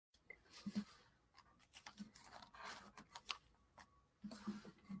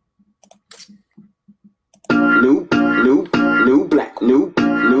New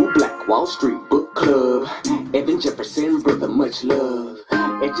Black Wall Street Book Club. Evan Jefferson, brother, much love.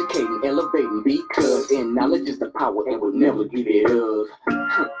 Educating, elevating, because in knowledge is the power and we'll never give it up.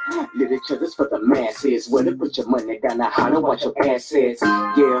 Literature's for the masses, where to put your money down, now how to watch your assets.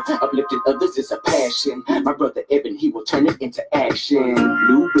 Yeah, uplifting others is a passion. My brother Evan, he will turn it into action.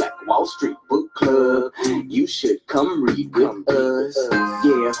 New Black Wall Street Book Club. You should come read with us.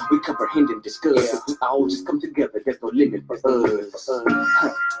 Yeah, we comprehend and discuss. If we all just come together, there's no limit for us.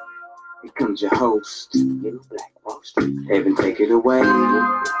 Here comes your host, New Black Wall Street. Evan, take it away.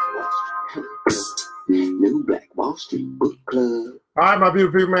 New Black Wall Street Book Club. All right, my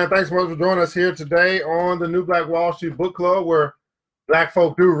beautiful people, man. Thanks so much for joining us here today on the New Black Wall Street Book Club, where Black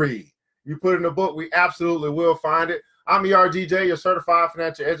folk do read. You put in a book, we absolutely will find it. I'm ERGJ, your certified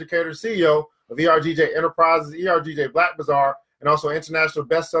financial educator, CEO of ERGJ Enterprises, ERGJ Black Bazaar, and also international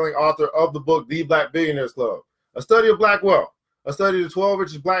best-selling author of the book, The Black Billionaires Club, a study of black wealth. A study of the 12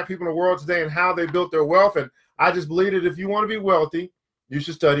 richest black people in the world today and how they built their wealth. And I just believe that if you want to be wealthy, you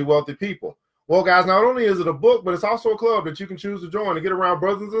should study wealthy people. Well, guys, not only is it a book, but it's also a club that you can choose to join to get around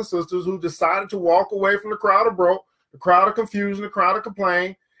brothers and sisters who decided to walk away from the crowd of broke, the crowd of confusion, the crowd of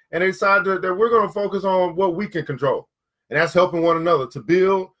complaint, and they decided that we're going to focus on what we can control. And that's helping one another to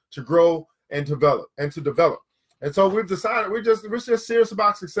build, to grow, and to develop. And so we've decided we're just serious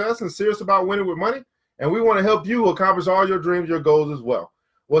about success and serious about winning with money. And we want to help you accomplish all your dreams, your goals as well.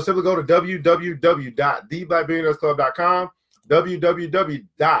 Well, simply go to www.theblackbillionairesclub.com,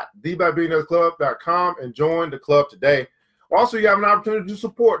 www.theblackbillionairesclub.com, and join the club today. Also, you have an opportunity to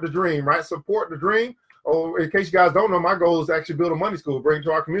support the dream, right? Support the dream. Or in case you guys don't know, my goal is to actually build a money school, bring it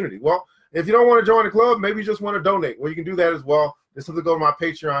to our community. Well, if you don't want to join the club, maybe you just want to donate. Well, you can do that as well. Just simply go to my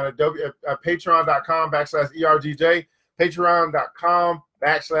Patreon at patreon.com/ERGJ,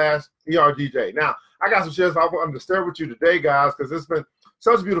 patreon.com/ERGJ. Now, I got some shares I want to share with you today, guys, because it's been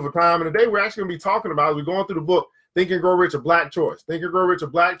such a beautiful time. And today we're actually going to be talking about, as we're going through the book, Think and Grow Rich, A Black Choice. Think and Grow Rich, A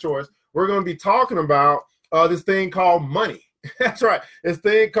Black Choice. We're going to be talking about this thing called money. That's right. This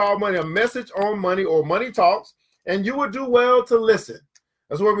thing called money, a message on money or money talks. And you would do well to listen.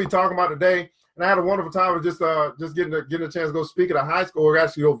 That's what we're talking about today. And I had a wonderful time of just getting a chance to go speak at a high school, or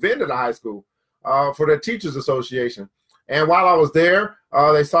actually go vent at a high school for their Teachers Association. And while I was there,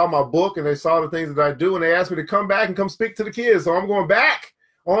 they saw my book and they saw the things that I do, and they asked me to come back and come speak to the kids. So I'm going back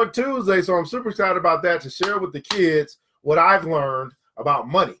on Tuesday. So I'm super excited about that, to share with the kids what I've learned about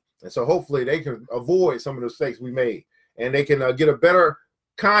money. And so hopefully they can avoid some of the mistakes we made, and they can get a better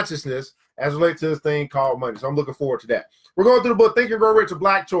consciousness as relates to this thing called money. So I'm looking forward to that. We're going through the book, Think and Grow Rich, A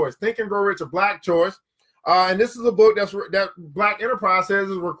Black Choice. Think and Grow Rich, A Black Choice. And this is a book that Black Enterprise says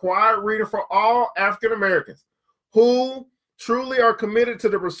is required reading for all African Americans who truly are committed to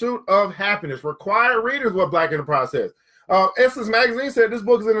the pursuit of happiness. Required readers, what Black Enterprise says. Essence Magazine said this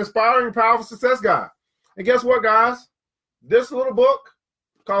book is an inspiring, powerful success guide. And guess what, guys? This little book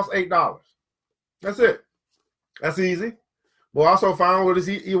costs $8. That's it. That's easy. But also found what's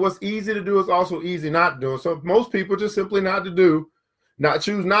easy to do is also easy not to do. So most people just simply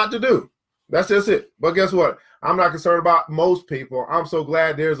choose not to do. That's just it. But guess what? I'm not concerned about most people. I'm so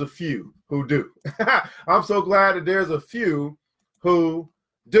glad there's a few who do. I'm so glad that there's a few who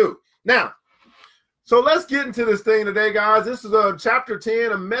do. Now, so let's get into this thing today, guys. This is chapter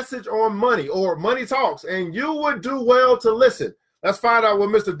 10, a message on money, or money talks, and you would do well to listen. Let's find out what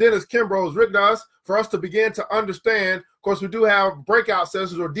Mr. Dennis Kimbrough has written us for us to begin to understand. Of course, we do have breakout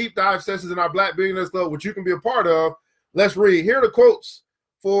sessions or deep dive sessions in our Black Billionaires Club, which you can be a part of. Let's read. Here are the quotes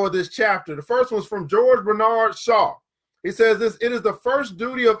for this chapter. The first one's from George Bernard Shaw. He says this: "It is the first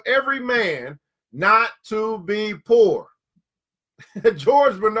duty of every man not to be poor."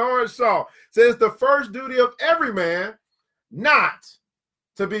 George Bernard Shaw says the first duty of every man not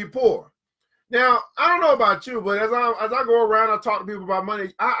to be poor. Now, I don't know about you, but as I go around, I talk to people about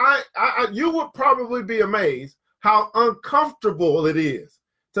money. You would probably be amazed how uncomfortable it is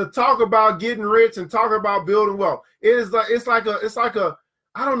to talk about getting rich and talk about building wealth. It's like a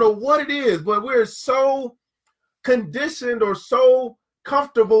I don't know what it is, but we're so conditioned or so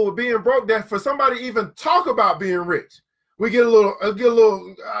comfortable with being broke that for somebody to even talk about being rich, we get a little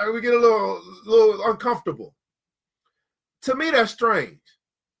uncomfortable. To me, that's strange.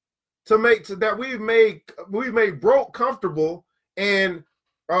 We've made broke comfortable and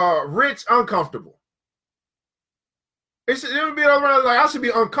rich uncomfortable. It would be around like I should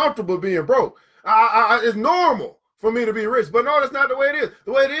be uncomfortable being broke. It's normal for me to be rich, but no, that's not the way it is.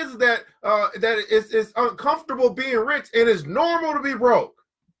 The way it is that it's uncomfortable being rich, and it's normal to be broke.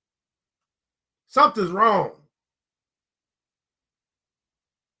 something's wrong.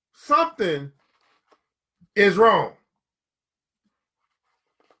 Something is wrong.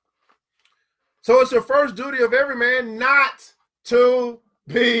 So it's your first duty of every man not to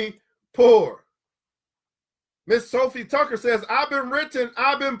be poor. Miss Sophie Tucker says, I've been rich and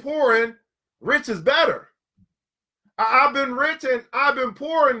I've been poor, and rich is better. I've been rich and I've been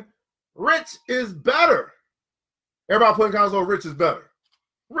poor, and rich is better. Everybody putting comments on rich is better.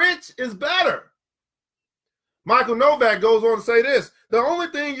 Rich is better. Michael Novak goes on to say this: the only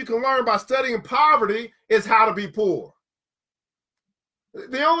thing you can learn by studying poverty is how to be poor.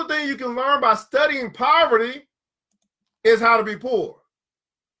 The only thing you can learn by studying poverty is how to be poor.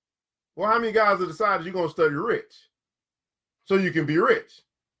 Well, how many guys have decided you're going to study rich so you can be rich?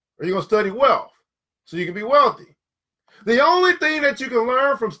 Or you're going to study wealth so you can be wealthy? The only thing that you can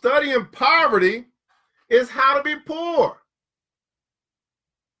learn from studying poverty is how to be poor.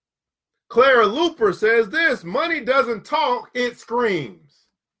 Clara Looper says this: money doesn't talk, it screams.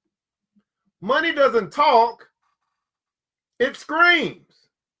 Money doesn't talk, it screams.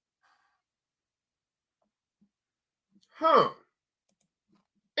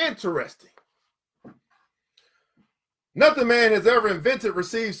 Interesting. Nothing man has ever invented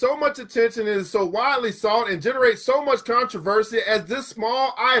receives so much attention and is so widely sought and generates so much controversy as this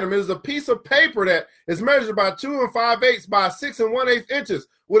small item. It is a piece of paper that is measured by 2 5/8 by 6 1/8 inches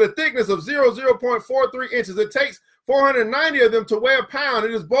with a thickness of 0.43 inches. It takes 490 of them to weigh a pound.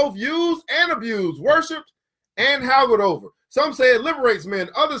 It is both used and abused, worshipped and haggled over. Some say it liberates men.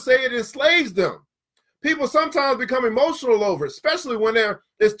 Others say it enslaves them. People sometimes become emotional over it, especially when there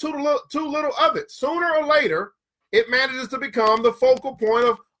is too little of it. Sooner or later, it manages to become the focal point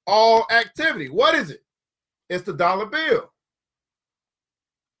of all activity. What is it? It's the dollar bill.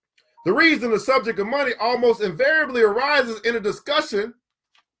 The reason the subject of money almost invariably arises in a discussion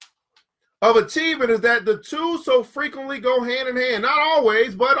of achievement is that the two so frequently go hand in hand. Not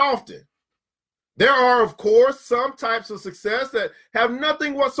always, but often. There are, of course, some types of success that have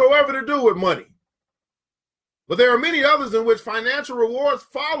nothing whatsoever to do with money. But there are many others in which financial rewards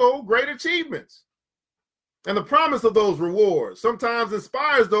follow great achievements. And the promise of those rewards sometimes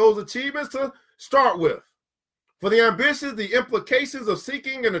inspires those achievements to start with. For the ambitious, the implications of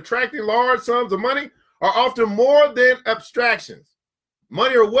seeking and attracting large sums of money are often more than abstractions.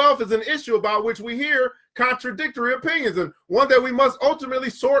 Money or wealth is an issue about which we hear contradictory opinions, and one that we must ultimately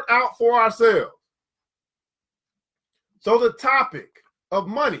sort out for ourselves. So the topic of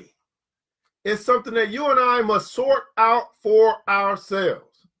money is something that you and I must sort out for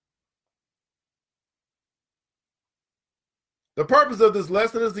ourselves. The purpose of this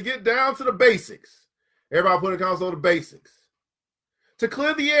lesson is to get down to the basics. Everybody put in the comments on the basics. To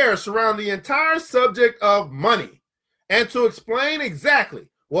clear the air surrounding the entire subject of money and to explain exactly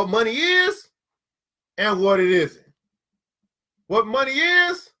what money is and what it isn't. What money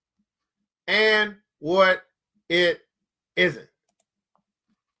is and what it isn't.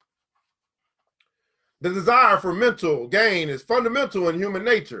 The desire for mental gain is fundamental in human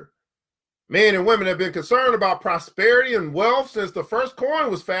nature. Men and women have been concerned about prosperity and wealth since the first coin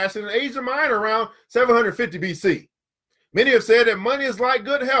was fashioned in Asia Minor around 750 BC. Many have said that money is like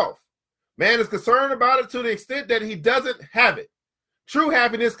good health. Man is concerned about it to the extent that he doesn't have it. True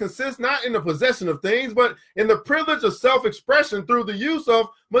happiness consists not in the possession of things, but in the privilege of self-expression through the use of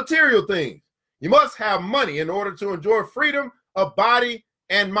material things. You must have money in order to enjoy freedom of body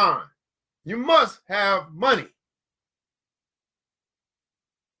and mind. You must have money.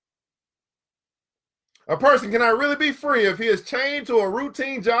 A person cannot really be free if he is chained to a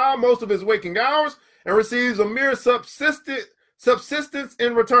routine job most of his waking hours and receives a mere subsistence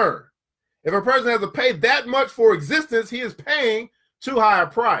in return. If a person has to pay that much for existence, he is paying too high a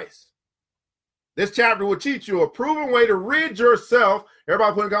price. This chapter will teach you a proven way to rid yourself.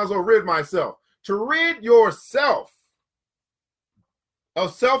 Everybody put in comments on rid myself. To rid yourself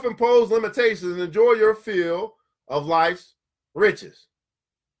of self-imposed limitations and enjoy your fill of life's riches.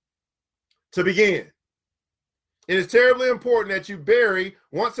 To begin, it is terribly important that you bury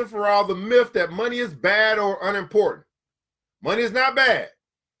once and for all the myth that money is bad or unimportant. Money is not bad.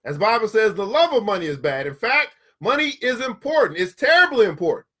 As the Bible says, the love of money is bad. In fact, money is important. It's terribly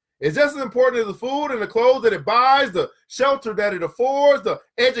important. It's just as important as the food and the clothes that it buys, the shelter that it affords, the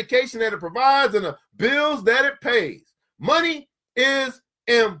education that it provides, and the bills that it pays. Money is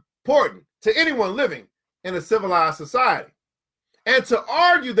important to anyone living in a civilized society. And to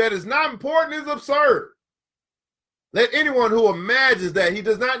argue that it's not important is absurd. Let anyone who imagines that he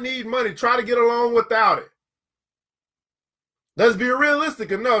does not need money try to get along without it. Let's be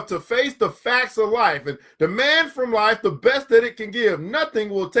realistic enough to face the facts of life and demand from life the best that it can give. Nothing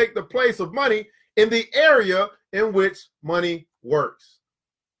will take the place of money in the area in which money works.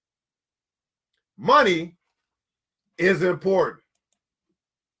 Money is important.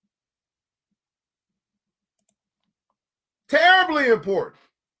 Terribly important.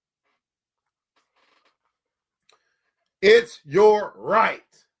 It's your right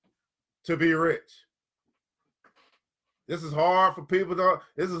to be rich. This is hard for people to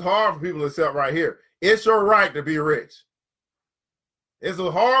accept right here. It's your right to be rich. It's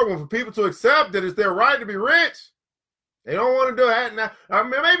a hard one for people to accept that it's their right to be rich. They don't want to do that. Now,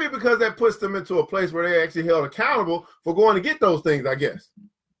 maybe because that puts them into a place where they're actually held accountable for going to get those things, I guess.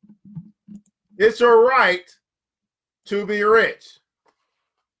 It's your right to be rich.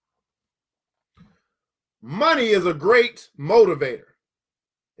 Money is a great motivator.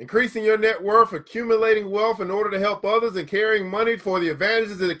 Increasing your net worth, accumulating wealth in order to help others, and carrying money for the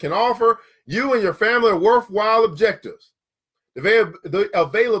advantages that it can offer you and your family are worthwhile objectives. The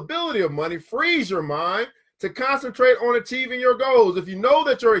availability of money frees your mind to concentrate on achieving your goals. If you know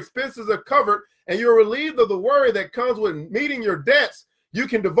that your expenses are covered and you're relieved of the worry that comes with meeting your debts, you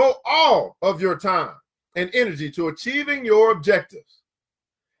can devote all of your time and energy to achieving your objectives.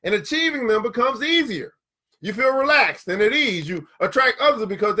 And achieving them becomes easier. You feel relaxed and at ease. You attract others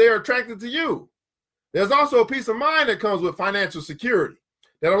because they are attracted to you. There's also a peace of mind that comes with financial security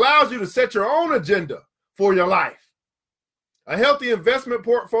that allows you to set your own agenda for your life. A healthy investment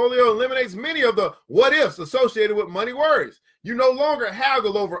portfolio eliminates many of the what-ifs associated with money worries. You no longer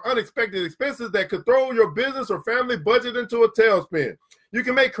haggle over unexpected expenses that could throw your business or family budget into a tailspin. You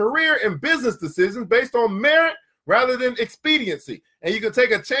can make career and business decisions based on merit rather than expediency. And you can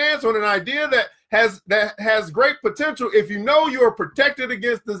take a chance on an idea that has great potential if you know you are protected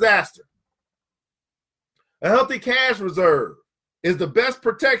against disaster. A healthy cash reserve is the best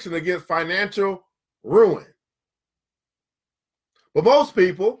protection against financial ruin. But most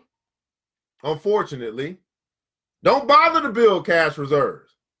people, unfortunately, don't bother to build cash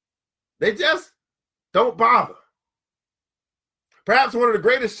reserves. They just don't bother. Perhaps one of the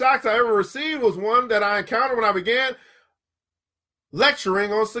greatest shocks I ever received was one that I encountered when I began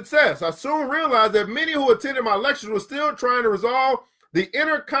lecturing on success. I soon realized that many who attended my lectures were still trying to resolve the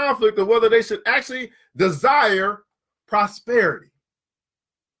inner conflict of whether they should actually desire prosperity.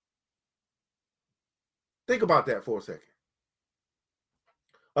 Think about that for a second.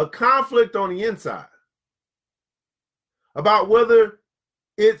 A conflict on the inside about whether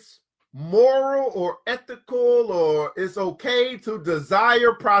it's moral or ethical or it's okay to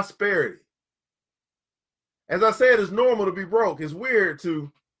desire prosperity. As I said, it's normal to be broke. It's weird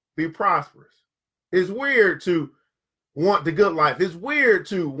to be prosperous. It's weird to want the good life. It's weird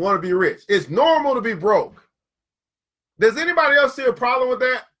to want to be rich. It's normal to be broke. Does anybody else see a problem with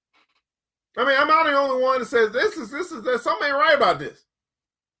that? I mean, I'm not the only one that says there's something ain't right about this.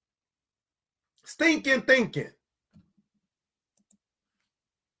 Stinking thinking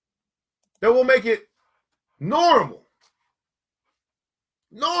that will make it normal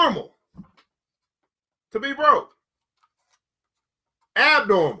to be broke.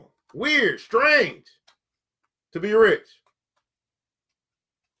 Abnormal, weird, strange to be rich.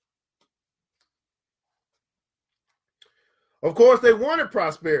 Of course, they wanted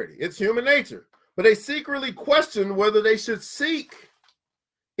prosperity. It's human nature. But they secretly questioned whether they should seek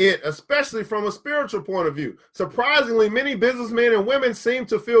it, especially from a spiritual point of view. Surprisingly, many businessmen and women seem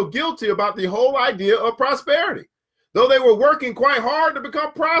to feel guilty about the whole idea of prosperity, though they were working quite hard to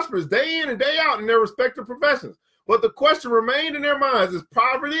become prosperous day in and day out in their respective professions. But the question remained in their minds: is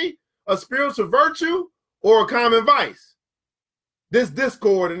poverty a spiritual virtue or a common vice? This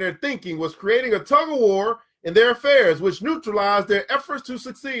discord in their thinking was creating a tug-of-war in their affairs, which neutralized their efforts to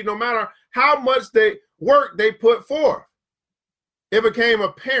succeed, no matter how much work they put forth. It became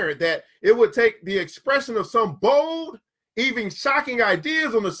apparent that it would take the expression of some bold, even shocking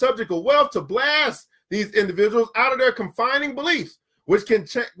ideas on the subject of wealth to blast these individuals out of their confining beliefs, which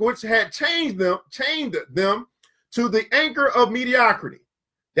had chained them to the anchor of mediocrity.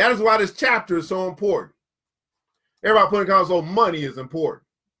 That is why this chapter is so important. Everybody put in comments, so money is important.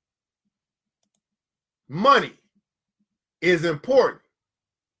 Money is important.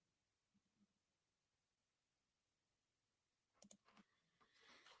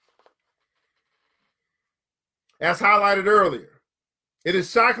 As highlighted earlier, it is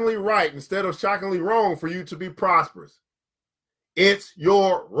shockingly right instead of shockingly wrong for you to be prosperous. It's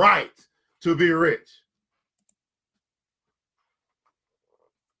your right to be rich.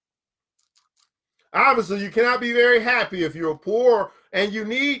 Obviously, you cannot be very happy if you're poor, and you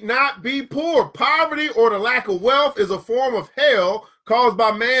need not be poor. Poverty or the lack of wealth is a form of hell caused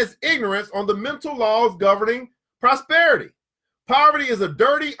by man's ignorance on the mental laws governing prosperity. Poverty is a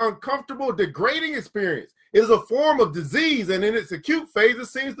dirty, uncomfortable, degrading experience. It is a form of disease, and in its acute phase, it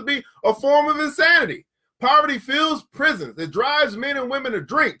seems to be a form of insanity. Poverty fills prisons. It drives men and women to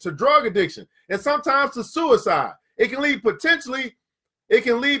drink, to drug addiction, and sometimes to suicide. It can lead potentially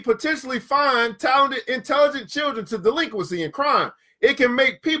fine, talented, intelligent children to delinquency and crime. It can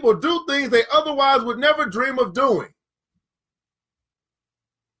make people do things they otherwise would never dream of doing.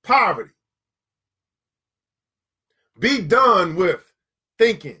 Poverty. Be done with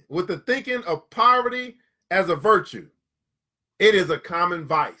the thinking of poverty as a virtue. It is a common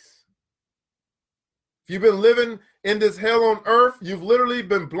vice. If you've been living in this hell on earth, you've literally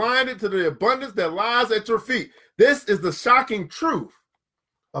been blinded to the abundance that lies at your feet. This is the shocking truth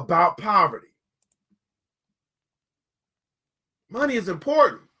about poverty. Money is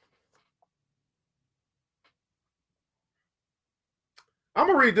important. I'm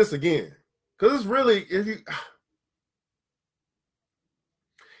going to read this again because it's really,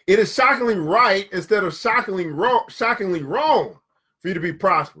 it is shockingly right instead of shockingly wrong for you to be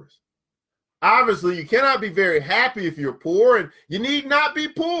prosperous. Obviously, you cannot be very happy if you're poor, and you need not be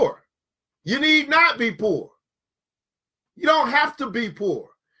poor. You need not be poor. You don't have to be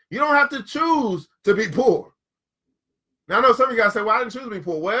poor. You don't have to choose to be poor. Now, I know some of you guys say, well, I didn't choose to be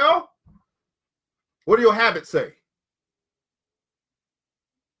poor. Well, what do your habits say?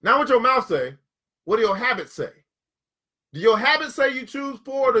 Not what your mouth say. What do your habits say? Do your habits say you choose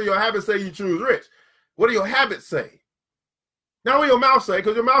poor, or do your habits say you choose rich? What do your habits say? Not what your mouth say,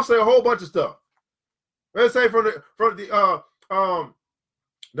 because your mouth say a whole bunch of stuff. Let's say the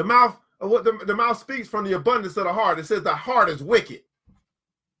mouth speaks from the abundance of the heart. It says the heart is wicked.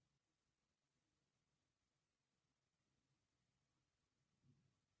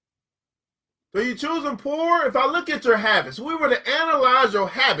 So you choosing poor? If I look at your habits, we were to analyze your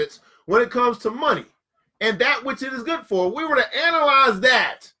habits when it comes to money and that which it is good for. We were to analyze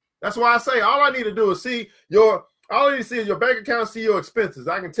that. That's why I say all I need to do is see your bank account, see your expenses.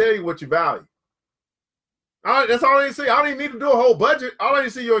 I can tell you what you value. That's all I need to see. I don't even need to do a whole budget. All I need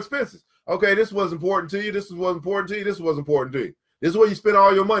to see your expenses. Okay, this was important to you. This was important to you. This was important to you. This is where you spend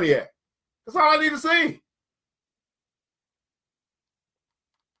all your money at. That's all I need to see.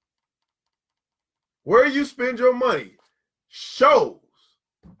 Where you spend your money shows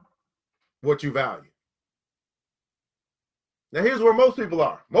what you value. Now, here's where most people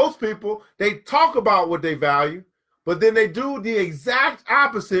are. Most people, they talk about what they value, but then they do the exact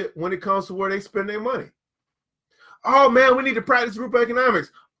opposite when it comes to where they spend their money. Oh, man, we need to practice group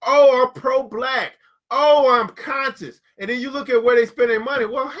economics. Oh, I'm pro-black. Oh, I'm conscious. And then you look at where they spend their money.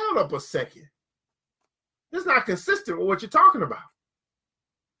 Well, hold up a second. It's not consistent with what you're talking about.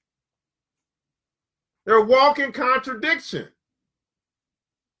 They're a walking contradiction.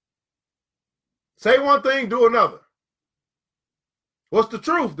 Say one thing, do another. What's the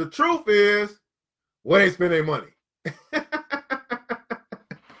truth? The truth is where they spend their money.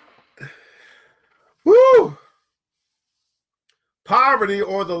 Woo! Poverty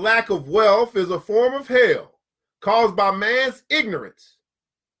or the lack of wealth is a form of hell caused by man's ignorance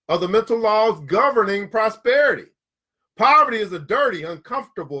of the mental laws governing prosperity. Poverty is a dirty,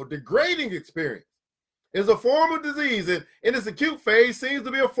 uncomfortable, degrading experience. It is a form of disease, and in its acute phase seems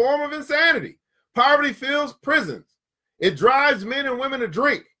to be a form of insanity. Poverty fills prisons. It drives men and women to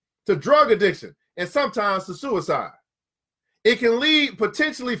drink, to drug addiction, and sometimes to suicide. It can lead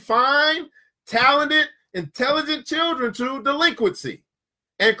potentially fine, talented, intelligent children to delinquency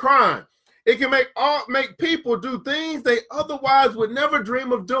and crime. It can make people do things they otherwise would never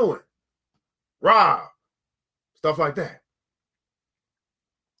dream of doing. Rob, stuff like that.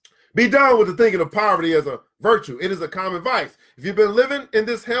 Be done with the thinking of poverty as a virtue. It is a common vice. If you've been living in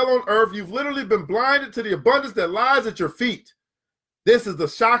this hell on earth, you've literally been blinded to the abundance that lies at your feet. This is the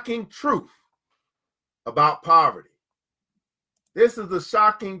shocking truth about poverty. This is the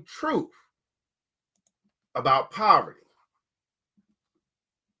shocking truth about poverty.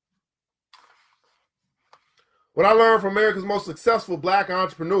 What I learned from America's most successful black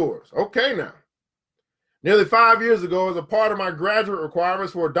entrepreneurs. Okay, now. Nearly 5 years ago, as a part of my graduate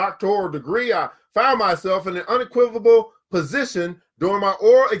requirements for a doctoral degree, I found myself in an unequivocal position during my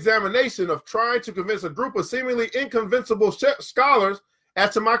oral examination of trying to convince a group of seemingly inconvincible scholars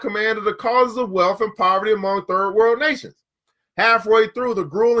as to my command of the causes of wealth and poverty among third world nations. Halfway through the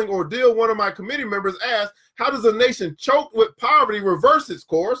grueling ordeal, one of my committee members asked, how does a nation choked with poverty reverse its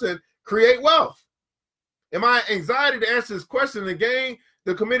course and create wealth? In my anxiety to answer this question and gain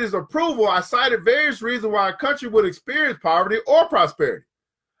the committee's approval, I cited various reasons why a country would experience poverty or prosperity.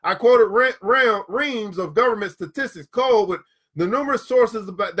 I quoted reams of government statistics coupled with the numerous sources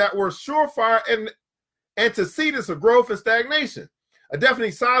that were surefire antecedents of growth and stagnation. A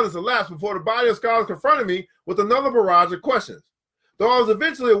deafening silence elapsed before the body of scholars confronted me with another barrage of questions. Though I was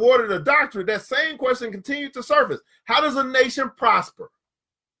eventually awarded a doctorate, that same question continued to surface. How does a nation prosper?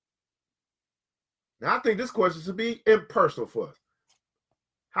 Now, I think this question should be impersonal for us.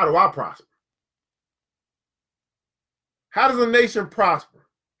 How do I prosper? How does a nation prosper?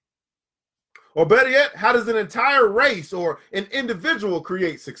 Or better yet, how does an entire race or an individual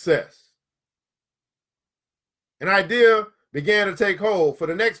create success? An idea began to take hold. For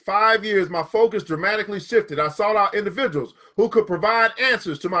the next 5 years, my focus dramatically shifted. I sought out individuals who could provide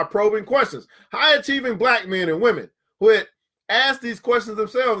answers to my probing questions, high-achieving black men and women who had asked these questions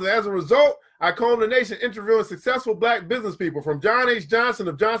themselves. And as a result, I combed the nation interviewing successful black business people, from John H. Johnson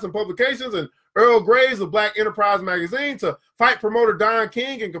of Johnson Publications and Earl Graves of Black Enterprise Magazine to fight promoter Don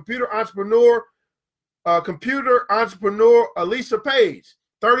King and computer entrepreneur Alicia Page,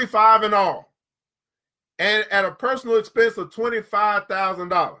 35 in all, and at a personal expense of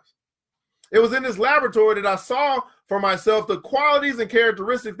 $25,000. It was in this laboratory that I saw for myself the qualities and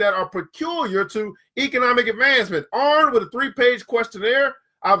characteristics that are peculiar to economic advancement. Armed with a 3-page questionnaire,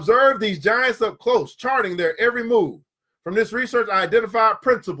 I observed these giants up close, charting their every move. From this research, I identified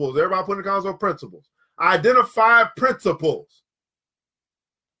principles. Everybody put in the comments on principles. I identified principles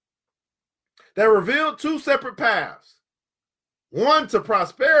that revealed 2 separate paths, one to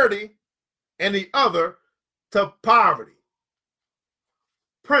prosperity and the other to poverty.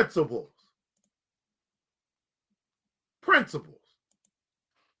 Principles. Principles.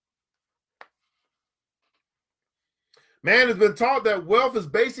 Man has been taught that wealth is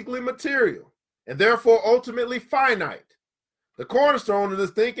basically material and therefore ultimately finite. The cornerstone of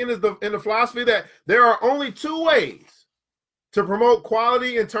this thinking is in the philosophy that there are only 2 ways to promote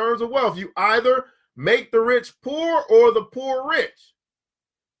quality in terms of wealth. You either make the rich poor or the poor rich.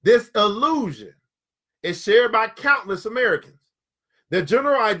 This illusion is shared by countless Americans. The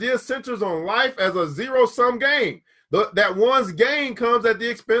general idea centers on life as a zero-sum game, that one's gain comes at the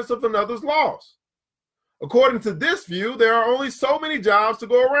expense of another's loss. According to this view, there are only so many jobs to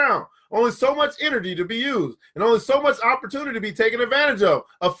go around, only so much energy to be used, and only so much opportunity to be taken advantage of,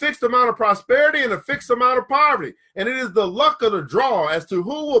 a fixed amount of prosperity and a fixed amount of poverty. And it is the luck of the draw as to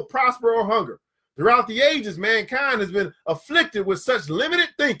who will prosper or hunger. Throughout the ages, mankind has been afflicted with such limited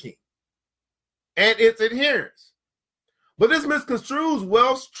thinking and its adherents. But this misconstrues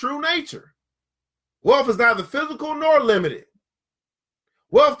wealth's true nature. Wealth is neither physical nor limited.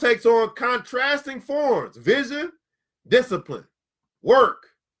 Wealth takes on contrasting forms: vision, discipline, work,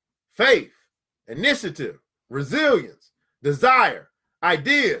 faith, initiative, resilience, desire,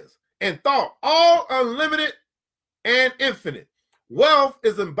 ideas, and thought, all unlimited and infinite. Wealth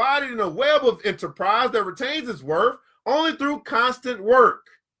is embodied in a web of enterprise that retains its worth only through constant work,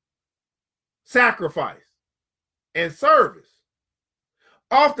 sacrifice, and service.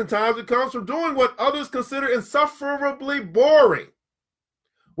 Oftentimes, it comes from doing what others consider insufferably boring.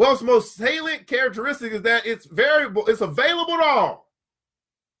 Wealth's most salient characteristic is that it's variable, it's available to all.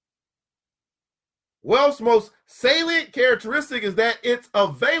 Wealth's most salient characteristic is that it's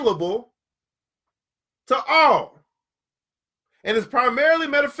available to all. And it's primarily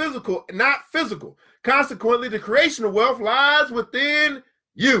metaphysical, not physical. Consequently, the creation of wealth lies within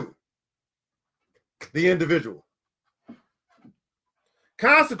you, the individual.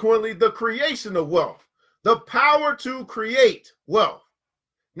 Consequently, the creation of wealth, the power to create wealth.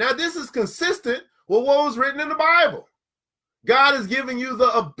 Now, this is consistent with what was written in the Bible. God is giving you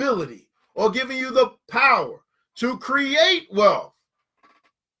the ability or giving you the power to create wealth,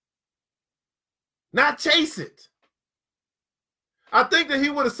 not chase it. I think that he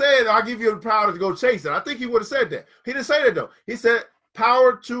would have said, I'll give you the power to go chase it. I think he would have said that. He didn't say that, though. He said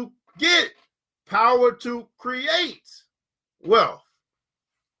power to get, power to create wealth.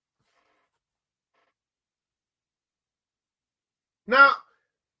 Now,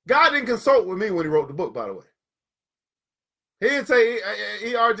 God didn't consult with me when he wrote the book, by the way. He didn't say,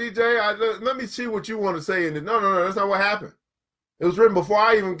 ERGJ, let me see what you want to say. And no, that's not what happened. It was written before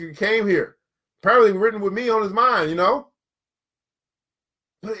I even came here. Apparently written with me on his mind, you know.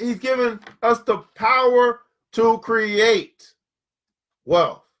 But he's given us the power to create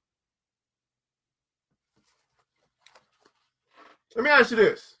wealth. Let me ask you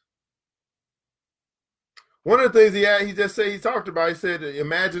this. One of the things he talked about, he said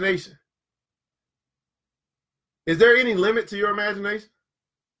imagination. Is there any limit to your imagination?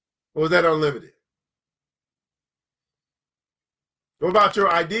 Or is that unlimited? What about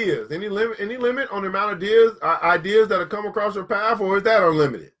your ideas? Any limit on the amount of ideas that have come across your path, or is that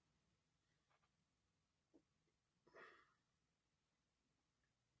unlimited?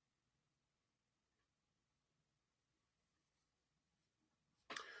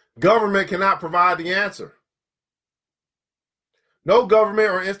 Government cannot provide the answer. No government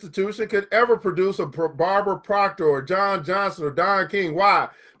or institution could ever produce a Barbara Proctor or John Johnson or Don King. Why?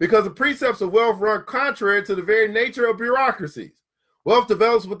 Because the precepts of wealth run contrary to the very nature of bureaucracies. Wealth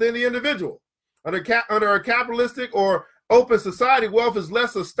develops within the individual. Under a capitalistic or open society, wealth is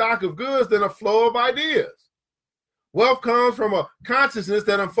less a stock of goods than a flow of ideas. Wealth comes from a consciousness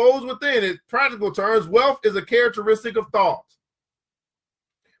that unfolds within. In practical terms, wealth is a characteristic of thought.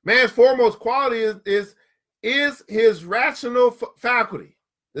 Man's foremost quality is his rational faculty.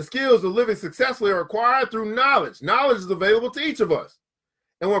 The skills of living successfully are acquired through knowledge. Knowledge is available to each of us.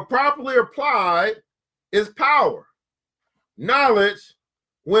 And when properly applied, is power. Knowledge,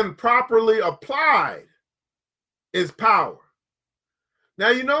 when properly applied, is power. Now,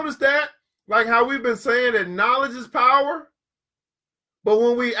 you notice that? Like how we've been saying that knowledge is power, but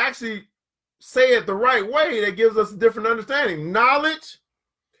when we actually say it the right way, that gives us a different understanding. Knowledge,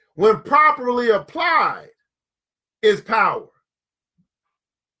 when properly applied, is power.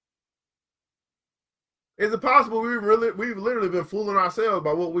 Is it possible we've literally been fooling ourselves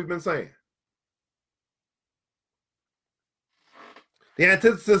by what we've been saying? The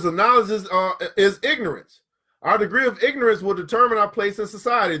antithesis of knowledge is ignorance. Our degree of ignorance will determine our place in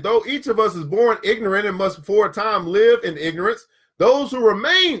society. Though each of us is born ignorant and must for a time live in ignorance, those who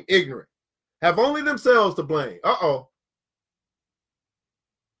remain ignorant have only themselves to blame.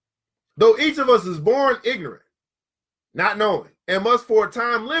 Though each of us is born ignorant, not knowing, and must for a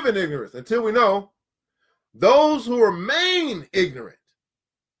time live in ignorance until we know, those who remain ignorant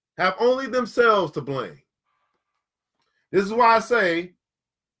have only themselves to blame. This is why I say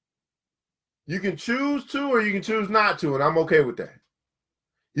you can choose to or you can choose not to, and I'm okay with that.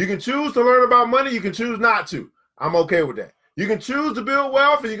 You can choose to learn about money, you can choose not to. I'm okay with that. You can choose to build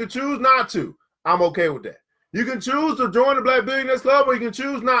wealth and you can choose not to. I'm okay with that. You can choose to join the Black Billionaires Club or you can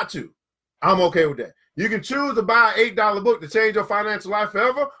choose not to. I'm okay with that. You can choose to buy an $8 book to change your financial life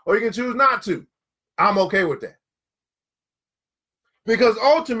forever, or you can choose not to. I'm okay with that. Because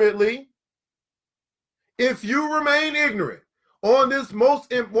ultimately, if you remain ignorant on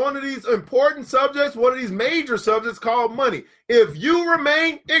one of these important subjects, one of these major subjects called money, if you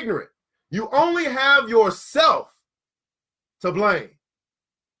remain ignorant, you only have yourself to blame.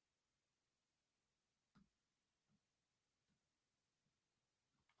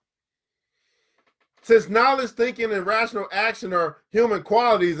 Since knowledge, thinking, and rational action are human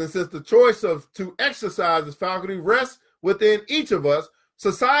qualities, and since the choice to exercise this faculty rests within each of us,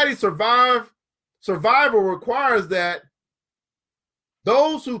 society survival requires that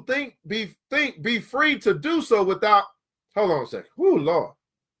those who think be free to do so without. Hold on a second. Ooh, Lord.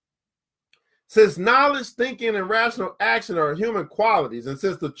 Since knowledge, thinking, and rational action are human qualities, and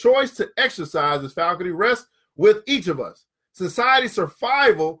since the choice to exercise this faculty rests with each of us, society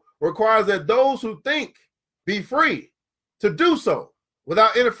survival requires that those who think be free to do so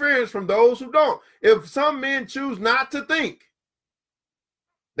without interference from those who don't. If some men choose not to think,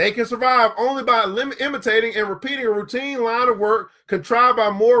 they can survive only by imitating and repeating a routine line of work contrived by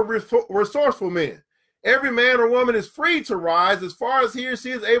more resourceful men. Every man or woman is free to rise as far as he or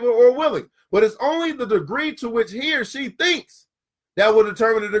she is able or willing, but it's only the degree to which he or she thinks that will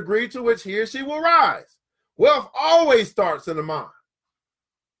determine the degree to which he or she will rise. Wealth always starts in the mind.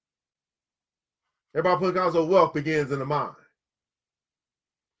 Everybody put down, so wealth begins in the mind.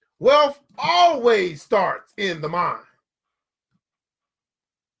 Wealth always starts in the mind.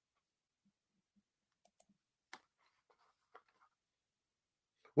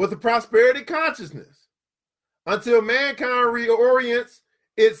 With the prosperity consciousness, until mankind reorients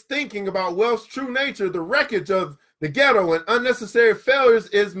its thinking about wealth's true nature, the wreckage of the ghetto and unnecessary failures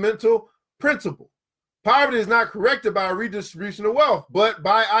is mental principle. Poverty is not corrected by a redistribution of wealth, but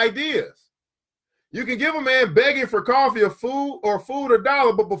by ideas. You can give a man begging for coffee or food or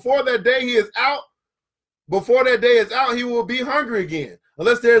dollar, but before that day is out, he will be hungry again.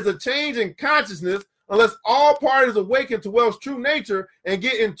 Unless there's a change in consciousness, unless all parties awaken to wealth's true nature and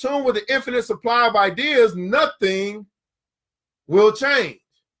get in tune with the infinite supply of ideas, nothing will change.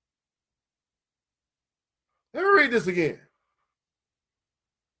 Let me read this again.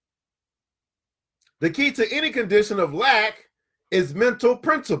 The key to any condition of lack is mental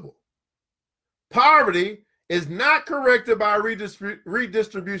principle. Poverty is not corrected by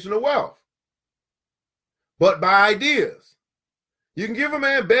redistribution of wealth, but by ideas. You can give a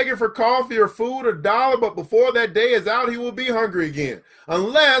man begging for coffee or food or dollar, but before that day is out, he will be hungry again,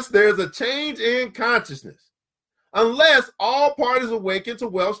 unless there's a change in consciousness, unless all parties awaken to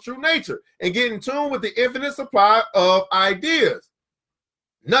wealth's true nature and get in tune with the infinite supply of ideas.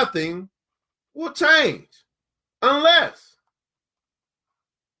 Nothing will change unless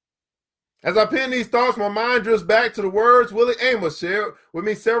As I pen these thoughts, my mind drifts back to the words Willie Amos shared with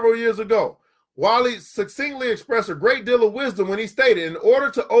me several years ago. Wally succinctly expressed a great deal of wisdom when he stated, in order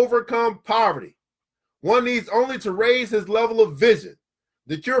to overcome poverty, one needs only to raise his level of vision.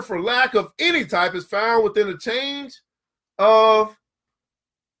 The cure for lack of any type is found within a change of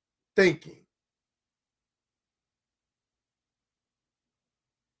thinking.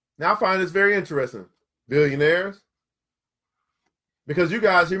 Now, I find this very interesting, billionaires, because you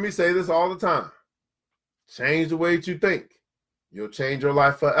guys hear me say this all the time. Change the way that you think. You'll change your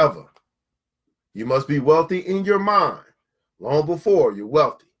life forever. You must be wealthy in your mind long before you're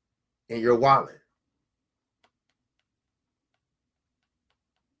wealthy in your wallet.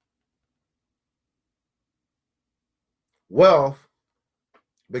 Wealth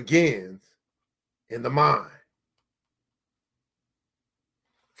begins in the mind.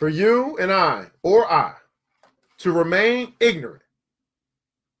 For you and I, to remain ignorant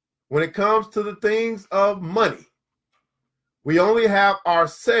when it comes to the things of money, we only have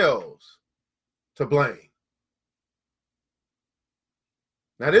ourselves to blame.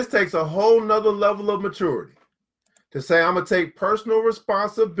 Now, this takes a whole nother level of maturity to say I'm going to take personal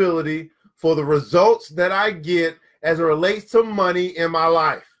responsibility for the results that I get as it relates to money in my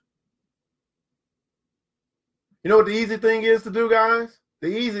life. You know what the easy thing is to do, guys? The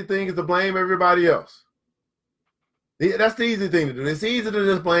easy thing is to blame everybody else. That's the easy thing to do. It's easy to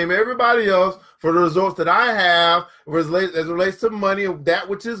just blame everybody else for the results that I have as it relates to money and that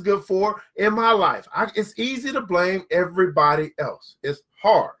which is good for in my life. It's easy to blame everybody else. It's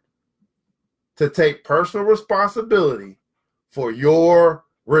hard to take personal responsibility for your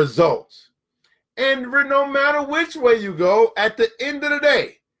results. And no matter which way you go, at the end of the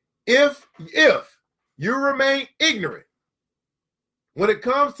day, if you remain ignorant when it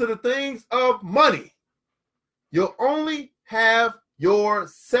comes to the things of money, you'll only have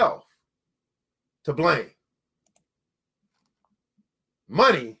yourself to blame.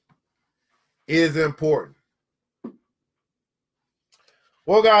 Money is important.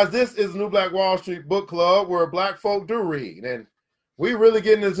 Well, guys, this is New Black Wall Street Book Club, where Black folk do read. And we really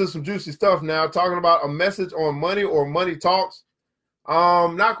getting into some juicy stuff now, talking about a message on money or money talks.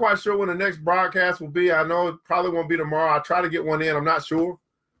 Not quite sure when the next broadcast will be. I know it probably won't be tomorrow. I'll try to get one in. I'm not sure.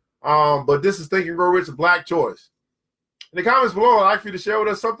 But this is Think and Grow Rich, a Black choice. In the comments below, I'd like for you to share with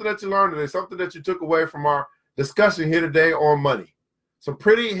us something that you learned today, something that you took away from our discussion here today on money. Some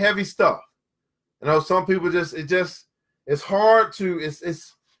pretty heavy stuff. I know some people it's hard to,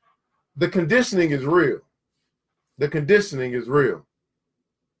 the conditioning is real. The conditioning is real.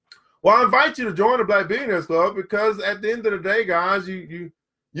 Well, I invite you to join the Black Billionaires Club because at the end of the day, guys, you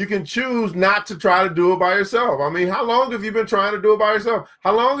can choose not to try to do it by yourself. I mean, how long have you been trying to do it by yourself?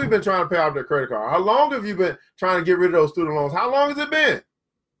 How long have you been trying to pay off that credit card? How long have you been trying to get rid of those student loans? How long has it been?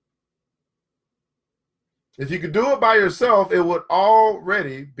 If you could do it by yourself, it would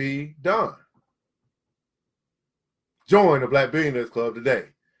already be done. Join the Black Billionaires Club today.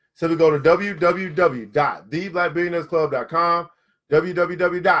 Simply go to www.theblackbillionairesclub.com,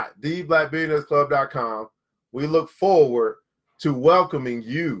 www.theblackbillionairesclub.com. We look forward to welcoming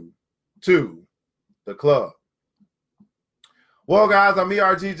you to the club. Well, guys, I'm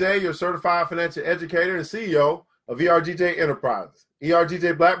ERGJ, your certified financial educator and CEO of ERGJ Enterprises,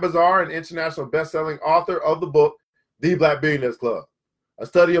 ERGJ Black Bazaar, and international best-selling author of the book, The Black Billionaires Club, a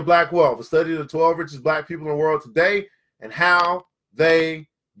study of Black wealth, a study of the 12 richest Black people in the world today and how they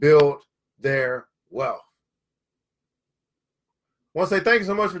built their wealth. I want to say thank you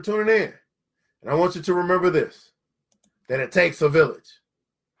so much for tuning in. And I want you to remember this, that it takes a village.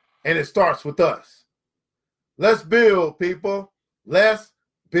 And it starts with us. Let's build, people. Let's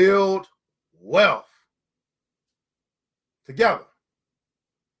build wealth. Together.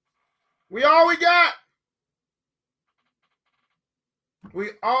 We all we got. We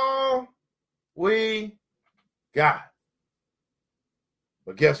all we got.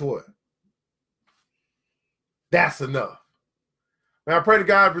 But guess what? That's enough. Now, I pray to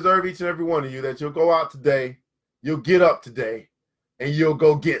God preserve each and every one of you, that you'll go out today, you'll get up today, and you'll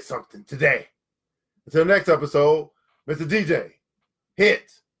go get something today. Until next episode, Mr. DJ,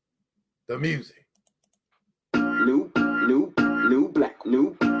 hit the music. New Black.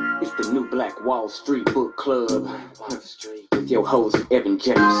 It's the New Black Wall Street Book Club. With your host, Evan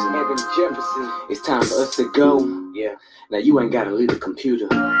Jefferson. It's time for us to go. Yeah. Now, you ain't got to leave the computer,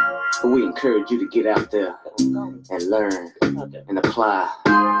 but we encourage you to get out there and learn and apply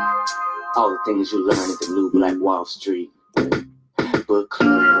all the things you learn at the New Black Wall Street Book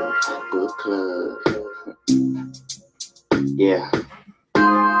Club. Yeah.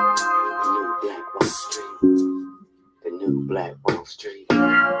 The New Black Wall Street.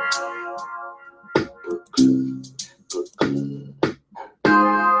 Book Club. Book Club.